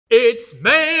It's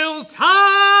mail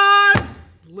time!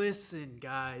 Listen,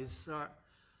 guys.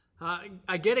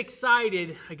 I get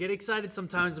excited. I get excited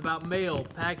sometimes about mail,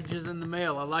 packages in the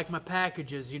mail. I like my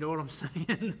packages, you know what I'm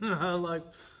saying? I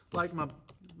like my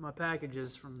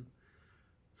packages from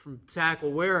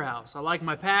Tackle Warehouse. I like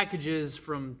my packages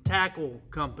from tackle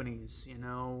companies, you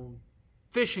know,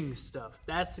 fishing stuff.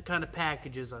 That's the kind of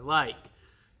packages I like.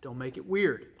 Don't make it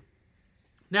weird.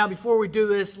 Now, before we do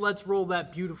this, let's roll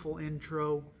that beautiful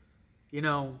intro. You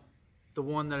know, the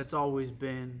one that it's always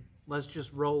been. Let's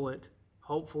just roll it.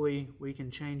 Hopefully, we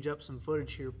can change up some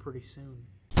footage here pretty soon.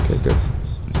 Okay, good.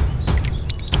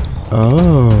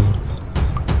 Oh.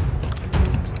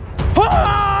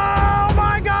 Oh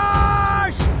my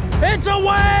gosh! It's a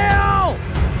whale!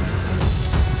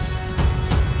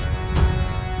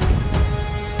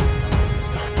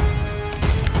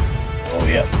 Oh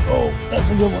yeah. Oh,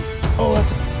 that's a good one. Oh,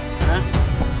 that's.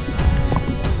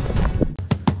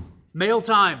 Mail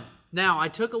time. Now, I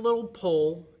took a little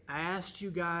poll. I asked you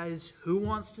guys who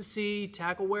wants to see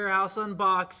Tackle Warehouse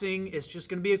unboxing. It's just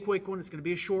going to be a quick one. It's going to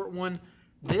be a short one.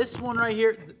 This one right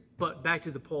here, but back to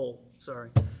the poll.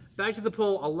 Sorry. Back to the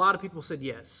poll. A lot of people said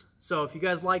yes. So if you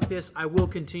guys like this, I will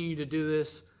continue to do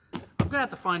this. I'm going to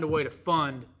have to find a way to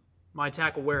fund my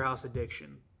Tackle Warehouse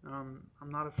addiction. I'm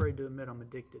not afraid to admit I'm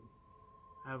addicted.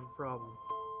 I have a problem.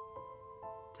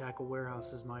 Tackle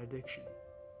Warehouse is my addiction.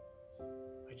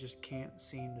 I just can't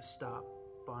seem to stop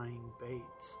buying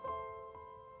baits.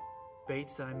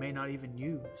 Baits that I may not even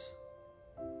use,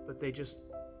 but they just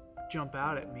jump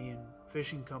out at me and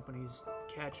fishing companies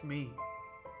catch me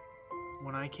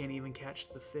when I can't even catch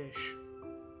the fish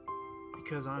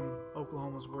because I'm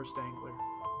Oklahoma's worst angler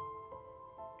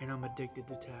and I'm addicted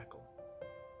to tackle.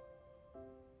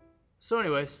 So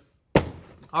anyways,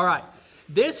 all right,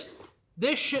 this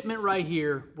shipment right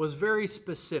here was very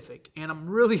specific, and I'm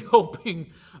really hoping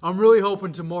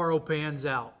tomorrow pans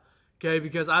out, okay?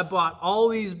 Because I bought all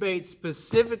these baits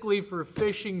specifically for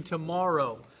fishing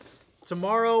tomorrow.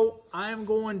 Tomorrow, I am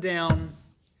going down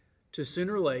to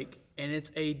Sooner Lake, and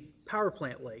it's a power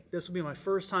plant lake. This will be my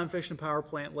first time fishing a power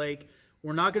plant lake.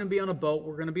 We're not going to be on a boat.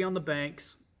 We're going to be on the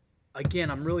banks.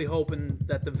 Again, I'm really hoping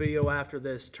that the video after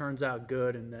this turns out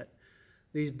good and that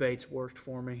these baits worked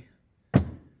for me.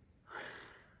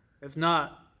 If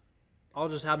not, I'll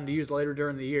just have them to use later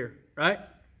during the year, right?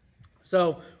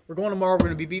 So we're going tomorrow. We're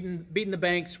going to be beating the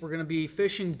banks. We're going to be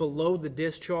fishing below the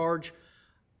discharge.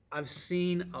 I've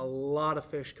seen a lot of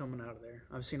fish coming out of there.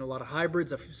 I've seen a lot of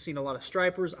hybrids. I've seen a lot of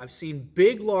stripers. I've seen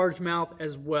big largemouth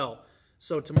as well.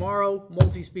 So tomorrow,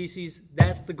 multi-species,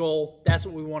 that's the goal. That's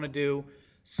what we want to do.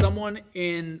 Someone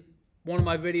in one of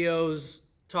my videos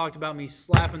talked about me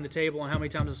slapping the table and how many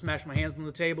times I smashed my hands on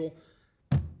the table.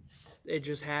 It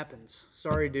just happens.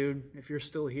 Sorry, dude, if you're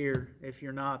still here. If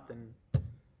you're not, then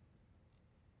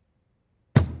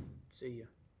see ya.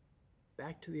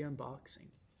 Back to the unboxing.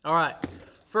 All right,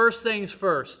 first things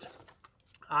first.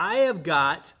 I have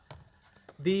got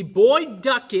the Boyd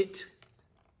Duckett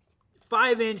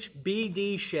 5-inch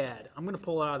BD shad. I'm going to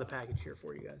pull it out of the package here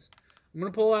for you guys. I'm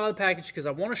going to pull it out of the package because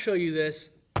I want to show you this,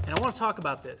 and I want to talk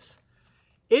about this.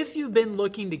 If you've been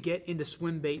looking to get into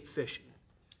swim bait fishing,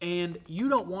 and you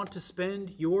don't want to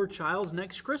spend your child's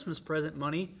next Christmas present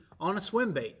money on a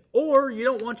swim bait, or you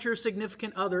don't want your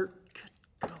significant other,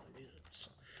 to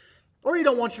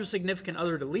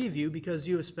leave you because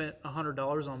you have spent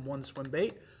 $100 on one swim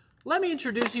bait, let me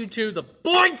introduce you to the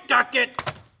Boyd Duckett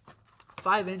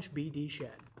 5-inch BD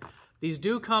shad. These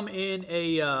do come in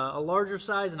a larger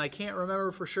size, and I can't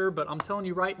remember for sure, but I'm telling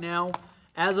you right now,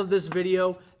 as of this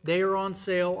video, they are on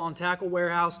sale on Tackle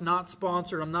Warehouse. Not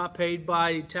sponsored. I'm not paid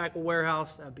by Tackle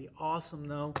Warehouse. That'd be awesome,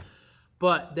 though.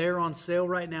 But they're on sale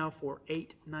right now for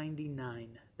 $8.99.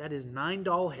 That is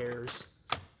 $9 hairs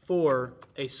for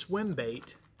a swim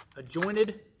bait, a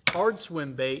jointed hard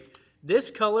swim bait.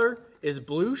 This color is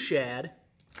blue shad,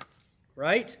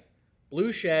 right?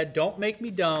 Blue shad. Don't make me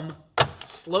dumb.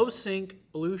 Slow sink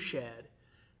blue shad.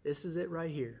 This is it right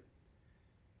here.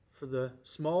 For the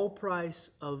small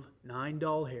price of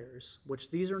 $9 hairs,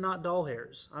 which these are not doll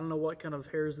hairs. I don't know what kind of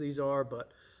hairs these are,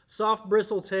 but soft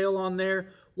bristle tail on there.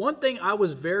 One thing I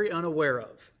was very unaware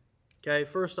of, okay,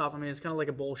 first off, I mean, it's kind of like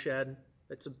a bull shad.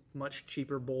 It's a much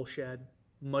cheaper bull shad,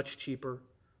 much cheaper,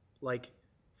 like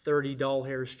 30 doll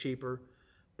hairs cheaper.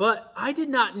 But I did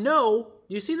not know,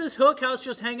 you see this hook, how it's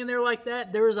just hanging there like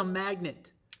that? There is a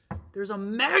magnet. There's a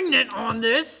magnet on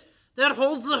this that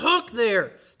holds the hook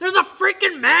there. There's a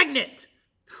freaking magnet.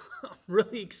 I'm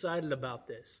really excited about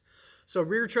this. So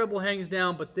rear treble hangs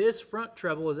down, but this front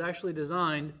treble is actually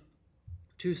designed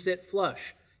to sit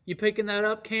flush. You picking that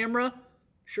up, camera?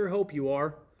 Sure hope you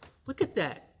are. Look at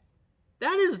that.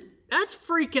 That's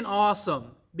freaking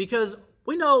awesome, because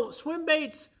we know swim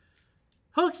baits,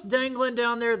 hooks dangling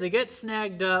down there, they get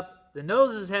snagged up, the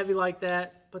nose is heavy like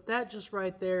that, but that just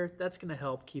right there, that's going to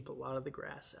help keep a lot of the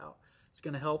grass out. It's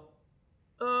going to help,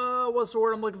 what's the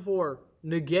word I'm looking for?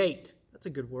 Negate. That's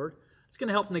a good word. It's going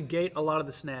to help negate a lot of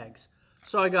the snags.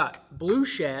 So I got blue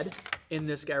shad in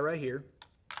this guy right here.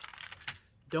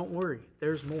 Don't worry,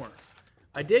 there's more.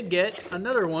 I did get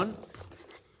another one.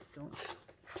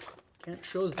 Can't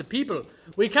show the people.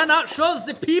 We cannot show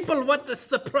the people what the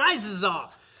surprises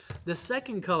are. The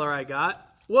second color I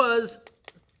got was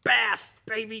bass,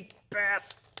 baby,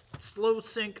 bass. Slow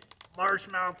sink,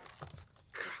 largemouth.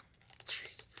 God,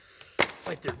 jeez. It's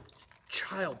like they're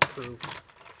child-proof.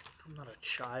 I'm not a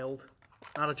child.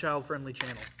 Not a child-friendly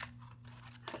channel.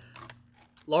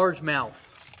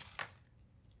 Largemouth.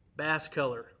 Bass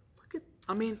color. Look at,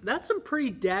 I mean, that's some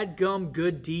pretty dadgum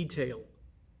good detail.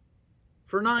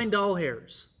 For 9 doll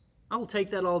hairs. I'll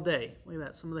take that all day. Look at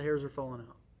that. Some of the hairs are falling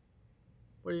out.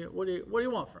 What do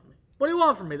you want from me? What do you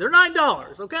want from me? They're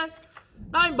 $9, okay?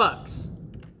 $9.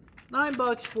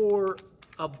 $9 for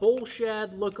a bull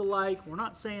shad look-alike. We're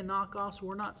not saying knockoffs.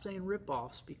 We're not saying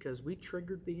rip-offs, because we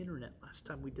triggered the internet last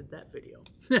time we did that video.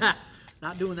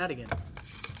 Not doing that again.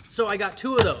 So I got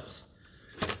 2 of those.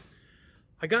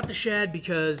 I got the shad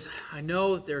because I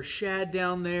know that there's shad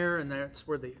down there, and that's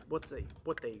where what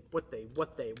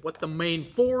the main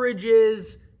forage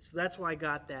is. So that's why I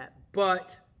got that.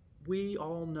 But we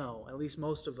all know, at least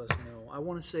most of us know. I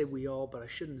want to say we all, but I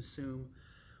shouldn't assume.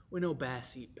 We know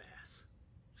bass eat bass.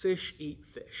 Fish eat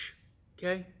fish.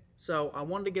 Okay? So I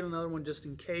wanted to get another one just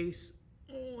in case.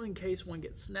 In case one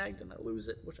gets snagged and I lose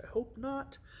it, which I hope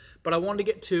not. But I wanted to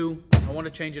get 2. I want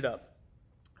to change it up.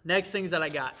 Next things that I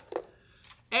got.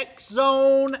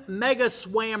 X-Zone Mega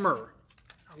Swammer.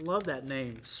 I love that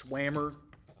name, Swammer.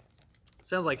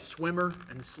 Sounds like swimmer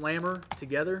and slammer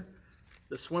together.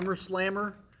 The Swimmer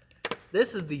Slammer.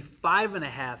 This is the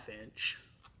 5.5 inch.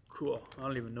 Cool. I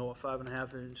don't even know what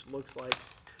 5.5 inch looks like.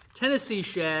 Tennessee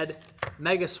Shad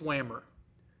Mega Swammer.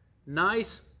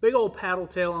 Nice big old paddle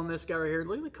tail on this guy right here.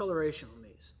 Look at the coloration on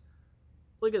these.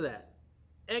 Look at that.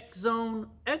 X-Zone,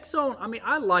 I mean,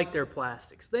 I like their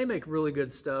plastics. They make really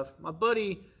good stuff. My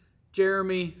buddy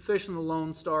Jeremy, fishing the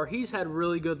Lone Star, he's had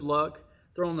really good luck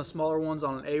throwing the smaller ones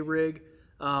on an A-rig.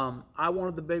 I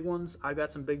wanted the big ones. I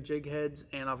got some big jig heads,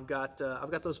 and I've got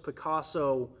those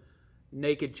Picasso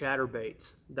naked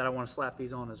chatterbaits that I want to slap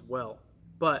these on as well.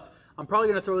 But I'm probably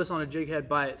going to throw this on a jig head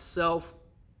by itself.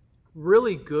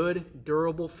 Really good,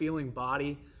 durable feeling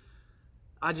body.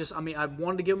 I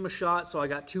wanted to give them a shot, so I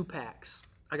got 2 packs.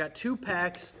 I got 2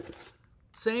 packs,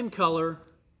 same color,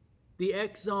 the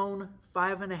X-Zone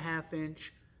 5.5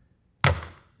 inch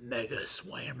Mega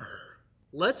Swammer.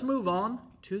 Let's move on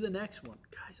to the next one.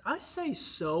 Guys, I say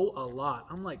so a lot.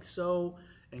 I'm like so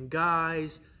and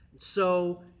guys,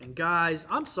 so and guys.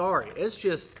 I'm sorry. It's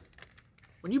just,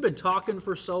 when you've been talking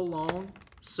for so long,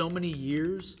 so many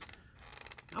years,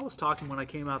 I was talking when I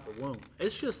came out the womb.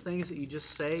 It's just things that you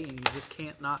just say and you just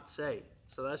can't not say.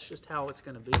 So that's just how it's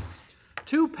going to be.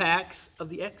 2 packs of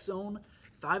the X-Zone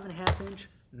 5.5 inch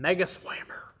Mega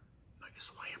Swammer. Mega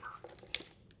Swammer.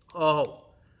 Oh,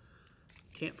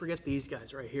 can't forget these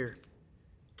guys right here.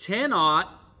 10-aught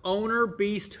owner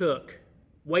beast hook.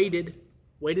 Weighted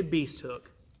beast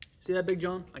hook. See that, Big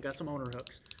John? I got some owner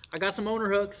hooks. I got some owner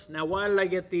hooks. Now, why did I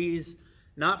get these?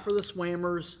 Not for the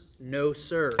swammers. No,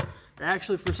 sir. They're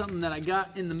actually for something that I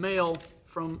got in the mail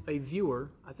from a viewer.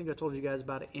 I think I told you guys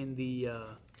about it in the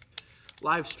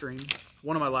live stream,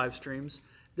 one of my live streams.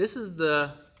 This is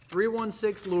the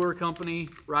 316 Lure Company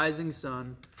Rising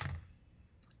Sun.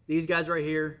 These guys right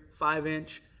here,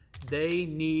 5-inch, they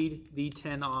need the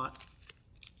 10-aught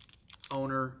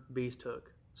owner beast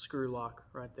hook. Screw lock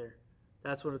right there.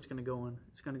 That's what it's going to go in.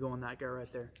 It's going to go in that guy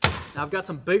right there. Now, I've got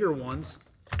some bigger ones.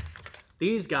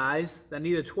 These guys that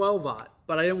need a 12-aught,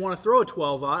 but I didn't want to throw a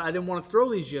 12-aught. I didn't want to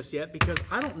throw these just yet because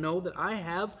I don't know that I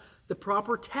have the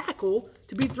proper tackle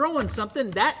to be throwing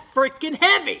something that freaking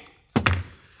heavy.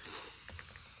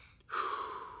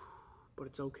 But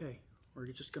it's okay. We're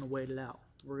just going to wait it out.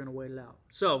 We're going to wait it out.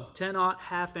 So, 10-aught,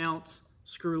 half-ounce,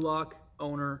 screw lock,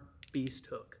 owner, beast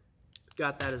hook.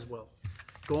 Got that as well.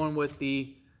 Going with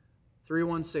the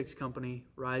 316 Company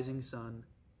Rising Sun.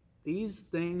 These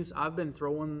things, I've been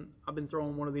throwing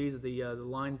one of these, the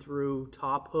line through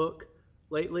top hook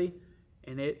lately,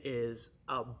 and it is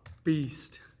a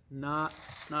beast. No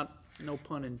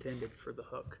pun intended for the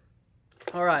hook.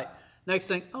 All right, next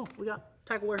thing. Oh, we got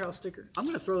Tackle Warehouse sticker. I'm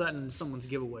going to throw that in someone's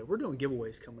giveaway. We're doing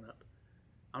giveaways coming up.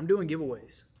 I'm doing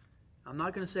giveaways. I'm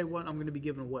not going to say what I'm going to be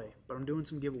giving away, but I'm doing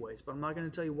some giveaways. But I'm not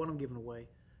going to tell you what I'm giving away,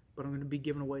 but I'm going to be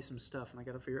giving away some stuff, and I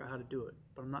got to figure out how to do it.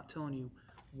 But I'm not telling you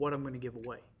what I'm going to give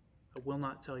away. I will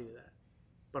not tell you that,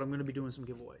 but I'm going to be doing some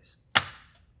giveaways.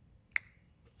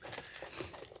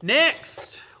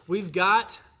 Next, we've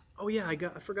got, oh yeah, I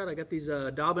forgot I got these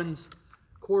Dobyns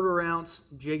 1/4 ounce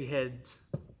jig heads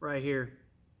right here.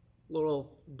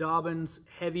 Little Dobyns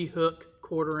heavy hook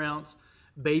 1/4 ounce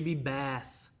baby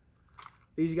bass.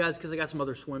 These guys, because I got some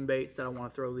other swim baits that I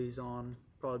want to throw these on.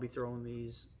 Probably be throwing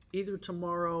these either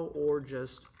tomorrow or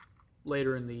just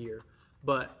later in the year.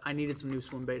 But I needed some new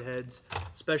swim bait heads,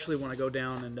 especially when I go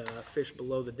down and fish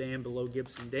below the dam, below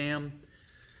Gibson Dam.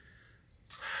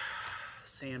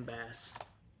 Sand bass,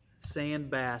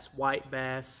 white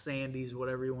bass, sandies,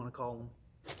 whatever you want to call them.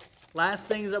 Last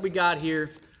things that we got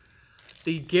here,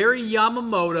 the Gary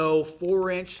Yamamoto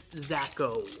 4-inch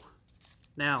Zacho.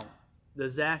 Now, the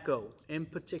Zacho in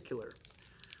particular,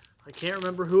 I can't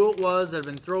remember who it was that had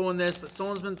been throwing this, but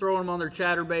someone's been throwing them on their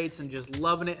chatterbaits and just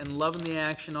loving it and loving the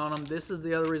action on them. This is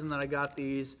the other reason that I got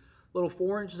these. Little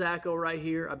 4-inch Zacho right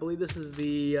here. I believe this is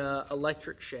the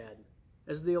electric shad.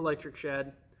 This is the electric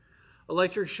shad.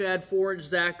 Electric shad 4-inch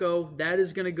Zacho. That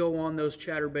is going to go on those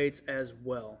chatterbaits as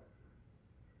well.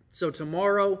 So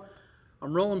tomorrow,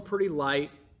 I'm rolling pretty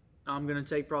light. I'm going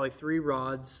to take probably 3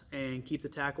 rods and keep the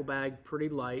tackle bag pretty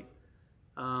light.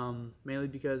 Mainly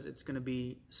because it's going to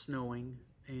be snowing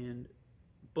and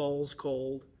balls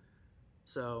cold.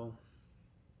 So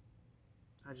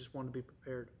I just want to be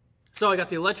prepared. So I got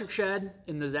the electric shad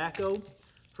in the Zacho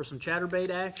for some chatterbait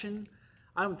action.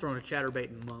 I haven't thrown a chatterbait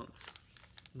in months.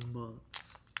 I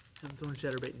haven't thrown a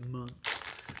chatterbait in months.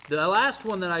 The last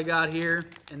one that I got here,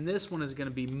 and this one is going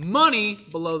to be money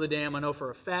below the dam. I know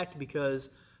for a fact because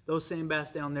those sand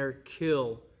bass down there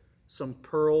kill some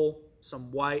pearl,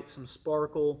 some white, some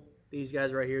sparkle. These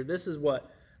guys right here. This is what?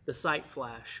 The Sight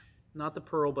Flash. Not the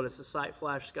pearl, but it's the Sight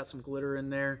Flash. It's got some glitter in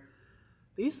there.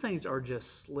 These things are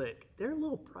just slick. They're a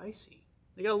little pricey.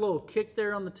 They got a little kick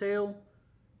there on the tail.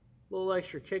 A little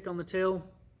extra kick on the tail.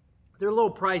 They're a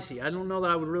little pricey. I don't know that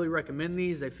I would really recommend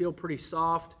these. They feel pretty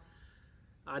soft.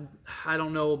 I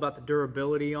don't know about the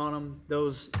durability on them.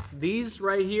 These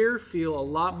right here feel a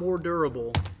lot more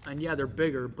durable. And yeah, they're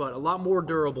bigger, but a lot more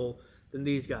durable than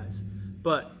these guys.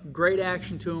 But great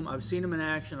action to them. I've seen them in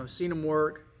action. I've seen them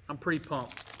work. I'm pretty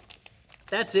pumped.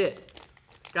 That's it.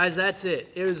 Guys, that's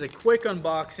it. It was a quick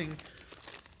unboxing.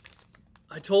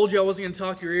 I told you I wasn't going to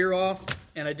talk your ear off,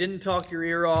 and I didn't talk your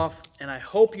ear off, and I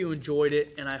hope you enjoyed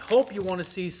it, and I hope you want to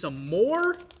see some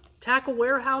more Tackle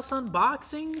Warehouse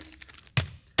unboxings,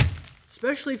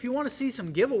 especially if you want to see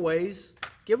some giveaways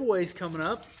coming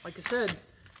up. Like I said,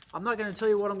 I'm not going to tell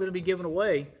you what I'm going to be giving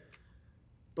away,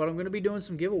 but I'm going to be doing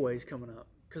some giveaways coming up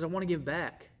because I want to give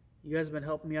back. You guys have been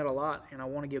helping me out a lot, and I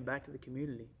want to give back to the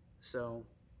community. So,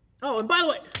 oh, and by the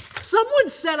way, someone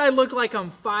said I look like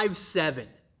I'm 5'7"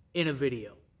 in a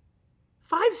video.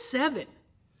 5'7".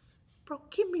 Bro,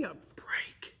 give me a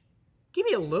break. Give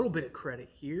me a little bit of credit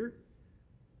here.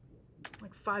 I'm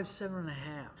like 5'7.5".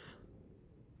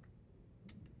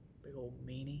 Big old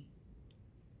meanie.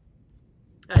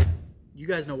 Hey, you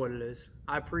guys know what it is.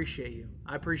 I appreciate you.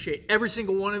 I appreciate every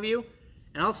single one of you.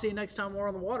 And I'll see you next time we're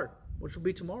on the water, which will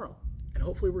be tomorrow. And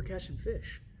hopefully we're catching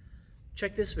fish.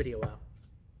 Check this video out.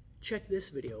 Check this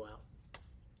video out.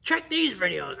 Check these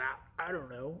videos out. I don't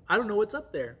know. I don't know what's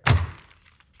up there.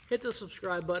 Hit the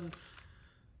subscribe button.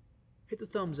 Hit the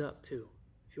thumbs up, too,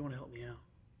 if you want to help me out.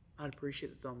 I'd appreciate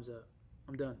the thumbs up.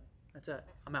 I'm done. That's it.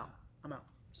 I'm out.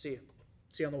 See you.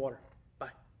 See you on the water.